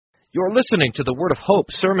You're listening to the Word of Hope,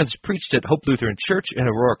 sermons preached at Hope Lutheran Church in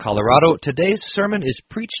Aurora, Colorado. Today's sermon is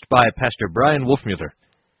preached by Pastor Bryan Wolfmueller.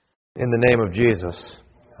 In the name of Jesus,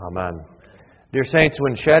 amen. Dear saints,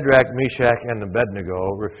 when Shadrach, Meshach, and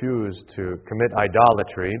Abednego refused to commit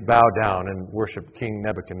idolatry, bow down and worship King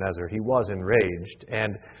Nebuchadnezzar, he was enraged,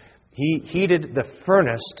 and he heated the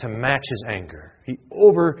furnace to match his anger. He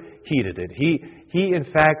overheated it. He in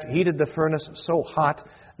fact, heated the furnace so hot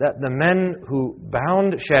that the men who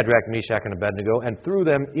bound Shadrach, Meshach, and Abednego and threw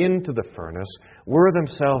them into the furnace were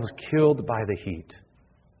themselves killed by the heat.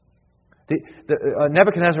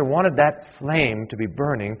 Nebuchadnezzar wanted that flame to be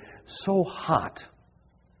burning so hot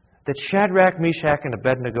that Shadrach, Meshach, and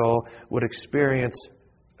Abednego would experience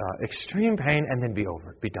extreme pain and then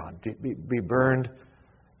be done, be burned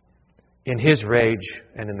in his rage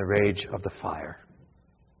and in the rage of the fire.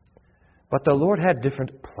 But the Lord had different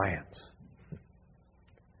plans.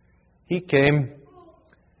 He came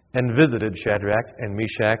and visited Shadrach and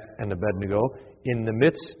Meshach and Abednego in the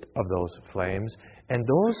midst of those flames. And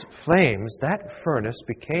those flames, that furnace,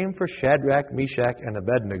 became for Shadrach, Meshach, and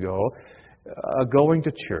Abednego going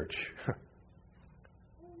to church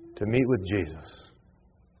to meet with Jesus.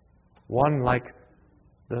 One like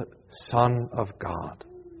the Son of God.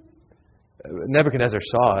 Nebuchadnezzar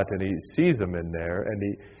saw it, and he sees them in there,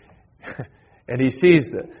 and he sees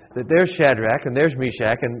that there's Shadrach, and there's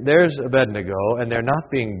Meshach, and there's Abednego, and they're not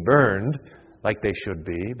being burned like they should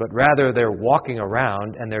be, but rather they're walking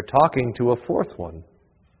around and they're talking to a fourth one,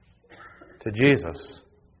 to Jesus.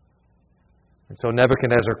 And so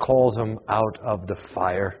Nebuchadnezzar calls them out of the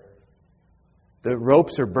fire. The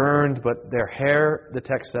ropes are burned, but their hair, the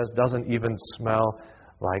text says, doesn't even smell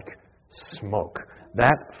like smoke.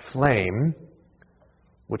 That flame,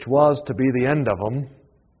 which was to be the end of them,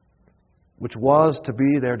 which was to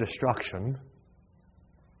be their destruction,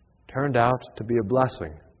 turned out to be a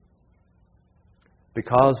blessing.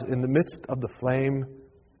 Because in the midst of the flame,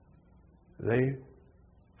 they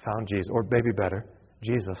found Jesus. Or maybe better,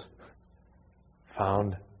 Jesus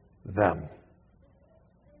found them.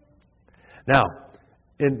 Now,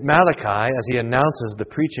 in Malachi, as he announces the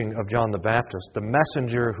preaching of John the Baptist, the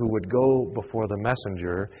messenger who would go before the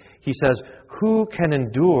messenger, he says, "Who can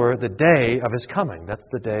endure the day of his coming?" That's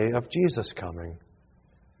the day of Jesus coming.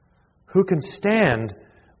 "Who can stand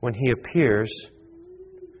when he appears?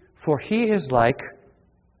 For he is like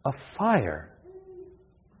a fire."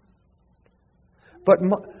 But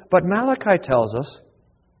Malachi tells us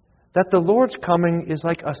that the Lord's coming is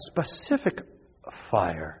like a specific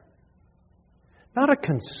fire. Not a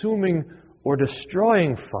consuming or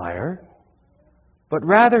destroying fire, but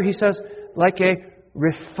rather, he says, like a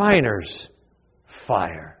refiner's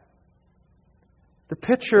fire. The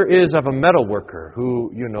picture is of a metal worker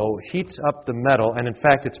who, heats up the metal, and in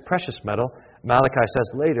fact it's precious metal. Malachi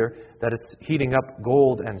says later that it's heating up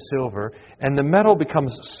gold and silver, and the metal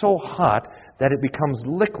becomes so hot that it becomes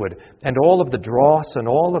liquid, and all of the dross and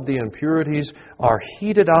all of the impurities are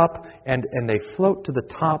heated up, and they float to the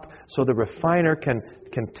top, so the refiner can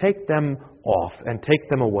take them off and take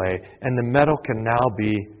them away, and the metal can now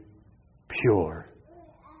be pure.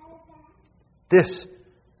 This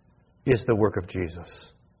is the work of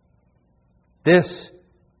Jesus. This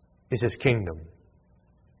is His kingdom.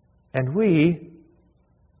 And we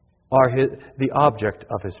are the object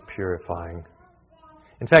of His purifying.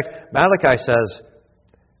 In fact, Malachi says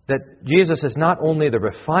that Jesus is not only the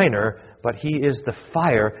refiner, but He is the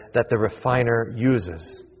fire that the refiner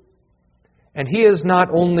uses. And He is not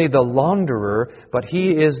only the launderer, but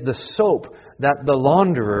He is the soap that the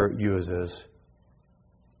launderer uses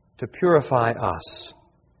to purify us,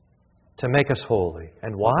 to make us holy.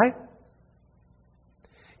 And why?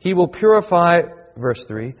 He will purify, verse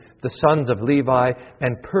 3, the sons of Levi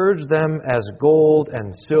and purge them as gold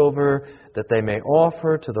and silver, that they may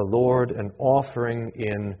offer to the Lord an offering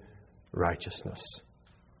in righteousness.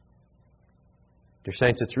 Dear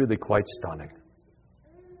saints, it's really quite stunning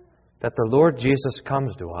that the Lord Jesus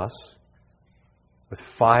comes to us with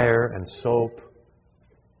fire and soap,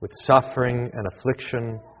 with suffering and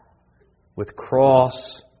affliction, with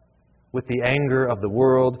cross, with the anger of the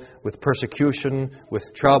world, with persecution, with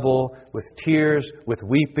trouble, with tears, with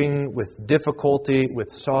weeping, with difficulty, with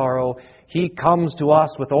sorrow. He comes to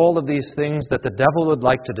us with all of these things that the devil would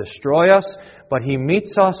like to destroy us, but He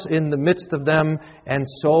meets us in the midst of them, and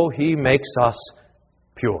so He makes us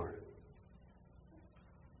pure.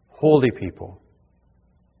 Holy people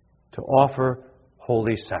to offer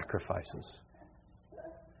holy sacrifices.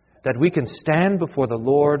 That we can stand before the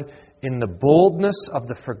Lord in the boldness of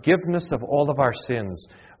the forgiveness of all of our sins,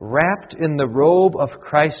 wrapped in the robe of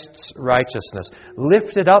Christ's righteousness,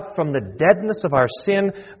 lifted up from the deadness of our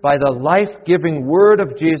sin by the life-giving word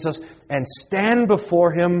of Jesus, and stand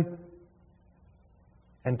before Him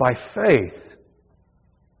and by faith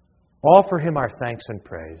offer Him our thanks and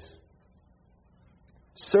praise.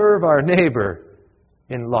 Serve our neighbor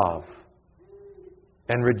in love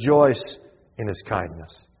and rejoice in His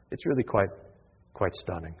kindness. It's really quite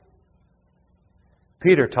stunning.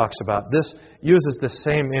 Peter talks about this, uses the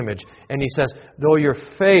same image, and he says, though your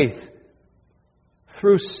faith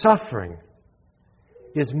through suffering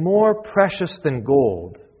is more precious than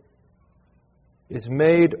gold, is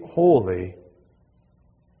made holy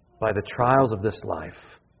by the trials of this life.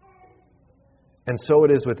 And so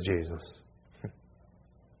it is with Jesus.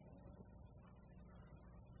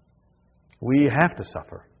 We have to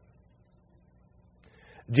suffer.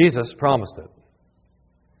 Jesus promised it.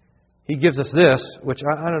 He gives us this, which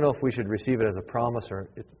I don't know if we should receive it as a promise or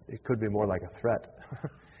it could be more like a threat.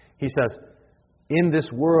 He says, in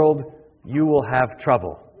this world you will have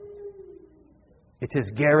trouble. It's His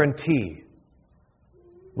guarantee.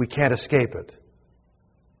 We can't escape it.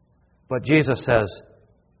 But Jesus says,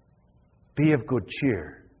 be of good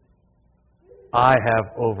cheer. I have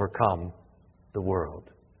overcome the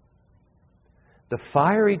world. The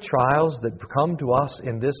fiery trials that come to us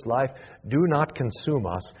in this life do not consume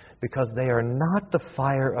us because they are not the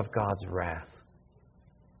fire of God's wrath.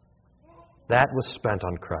 That was spent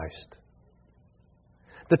on Christ.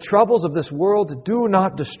 The troubles of this world do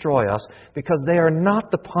not destroy us because they are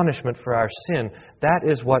not the punishment for our sin. That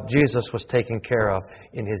is what Jesus was taking care of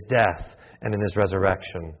in His death and in His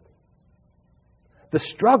resurrection. The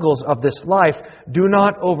struggles of this life do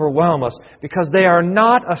not overwhelm us because they are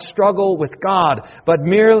not a struggle with God, but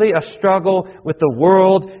merely a struggle with the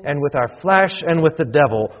world and with our flesh and with the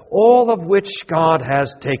devil, all of which God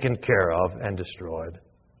has taken care of and destroyed.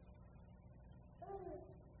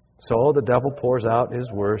 So the devil pours out his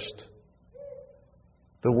worst.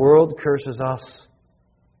 The world curses us.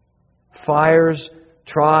 Fires,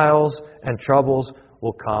 trials, and troubles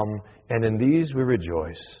will come, and in these we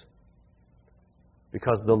rejoice.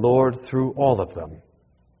 Because the Lord, through all of them,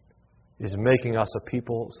 is making us a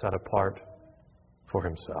people set apart for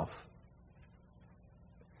Himself.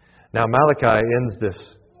 Now Malachi ends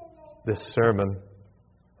this sermon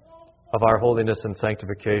of our holiness and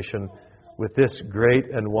sanctification with this great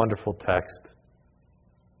and wonderful text.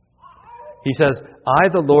 He says, I,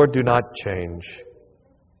 the Lord, do not change.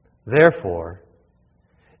 Therefore,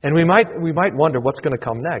 and we might wonder what's going to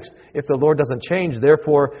come next. If the Lord doesn't change,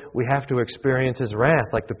 therefore we have to experience His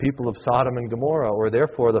wrath like the people of Sodom and Gomorrah, or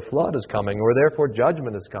therefore the flood is coming, or therefore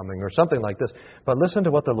judgment is coming, or something like this. But listen to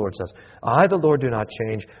what the Lord says. I, the Lord, do not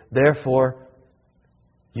change. Therefore,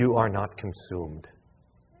 you are not consumed,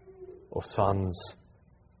 O sons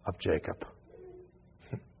of Jacob.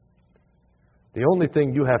 The only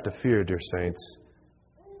thing you have to fear, dear saints,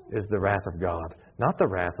 is the wrath of God. Not the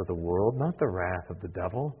wrath of the world, not the wrath of the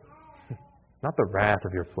devil, not the wrath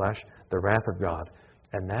of your flesh, the wrath of God.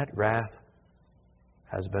 And that wrath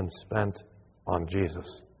has been spent on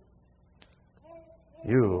Jesus.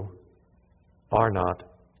 You are not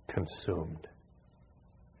consumed.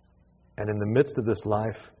 And in the midst of this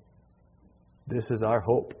life, this is our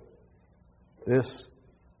hope. This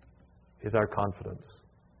is our confidence.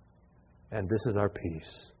 And this is our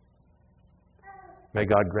peace. May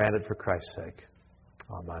God grant it for Christ's sake.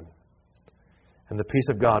 Amen. And the peace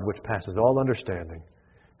of God, which passes all understanding,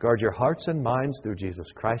 guard your hearts and minds through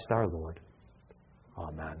Jesus Christ our Lord.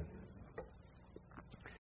 Amen.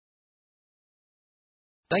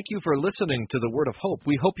 Thank you for listening to the Word of Hope.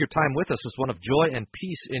 We hope your time with us was one of joy and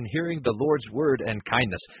peace in hearing the Lord's Word and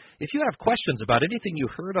kindness. If you have questions about anything you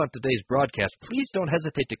heard on today's broadcast, please don't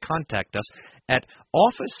hesitate to contact us at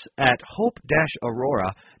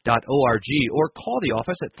office@hope-aurora.org or call the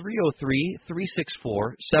office at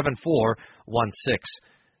 303-364-7416.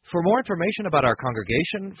 For more information about our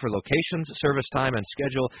congregation, for locations, service time, and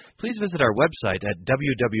schedule, please visit our website at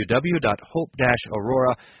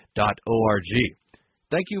www.hope-aurora.org.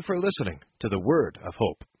 Thank you for listening to the Word of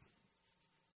Hope.